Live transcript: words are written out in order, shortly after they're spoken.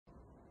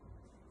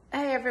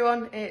Hey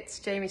everyone, it's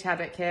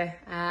Chadwick here.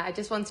 I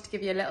just wanted to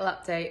give you a little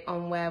update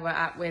on where we're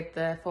at with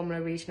the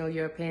Formula Regional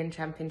European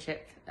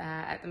Championship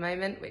at the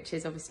moment, which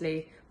is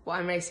obviously what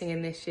I'm racing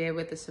in this year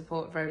with the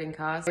support of Rodin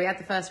cars. We had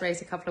the first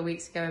race a couple of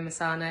weeks ago in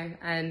Misano,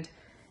 and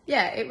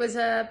yeah, it was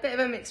a bit of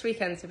a mixed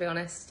weekend, to be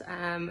honest.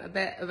 A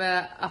bit of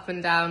a up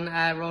and down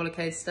roller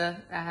coaster.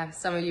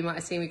 Some of you might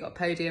have seen we got a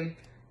podium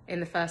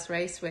in the first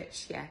race,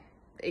 which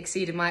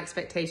exceeded my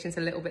expectations a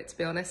little bit, to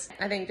be honest.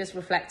 I think just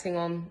reflecting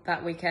on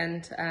that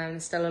weekend,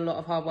 still a lot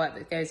of hard work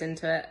that goes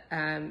into it.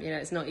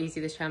 It's not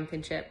easy, this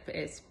championship.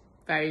 It's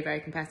very, very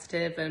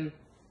competitive, and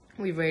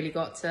we've really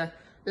got to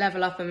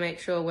level up and make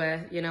sure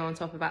we're, on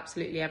top of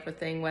absolutely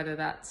everything, whether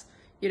that's,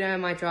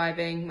 my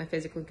driving, my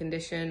physical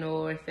condition,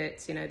 or if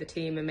it's, the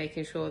team and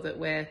making sure that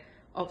we're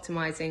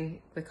optimizing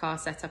the car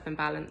setup and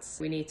balance.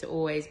 We need to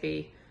always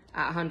be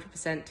at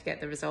 100% to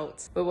get the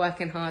results. We're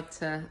working hard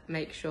to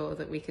make sure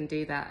that we can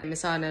do that.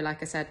 Misano,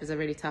 like I said, was a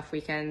really tough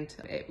weekend.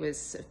 It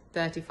was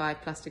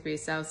 35 plus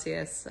degrees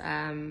Celsius,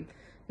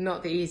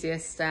 not the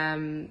easiest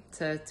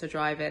to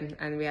drive in,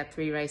 and we had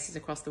 3 races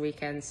across the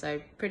weekend,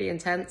 so pretty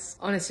intense.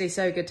 Honestly,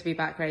 so good to be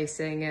back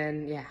racing,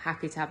 and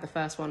happy to have the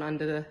first one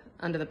under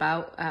the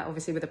belt,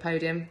 obviously with a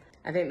podium.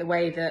 I think the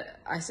way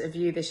that I sort of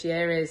view this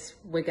year is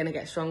we're going to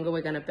get stronger,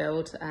 we're going to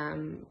build.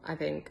 I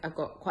think I've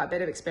got quite a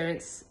bit of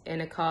experience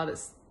in a car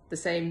that's the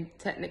same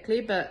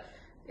technically, but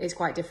it's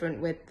quite different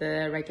with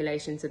the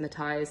regulations and the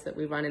tyres that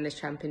we run in this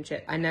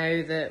championship. I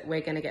know that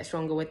we're going to get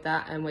stronger with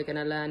that, and we're going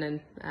to learn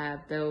and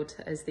build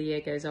as the year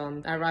goes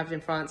on. I arrived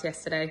in France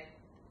yesterday,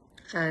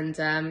 and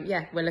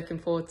we're looking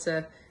forward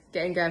to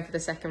getting going for the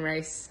second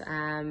race,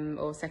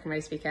 or second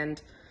race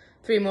weekend.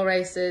 3 more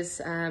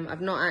races.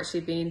 I've not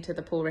actually been to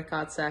the Paul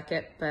Ricard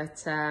circuit,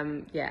 but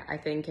I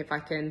think if I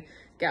can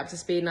get up to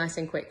speed nice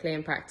and quickly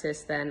in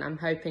practice, then I'm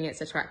hoping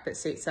it's a track that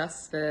suits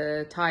us.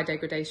 The tyre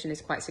degradation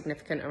is quite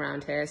significant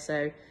around here,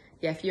 so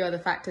a few other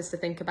factors to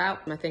think about.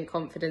 I think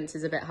confidence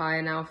is a bit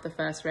higher now for the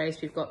first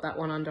race. We've got that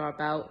one under our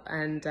belt,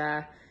 and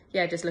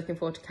just looking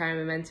forward to carrying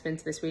momentum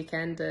into this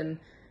weekend and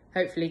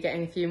hopefully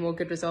getting a few more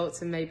good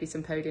results and maybe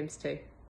some podiums too.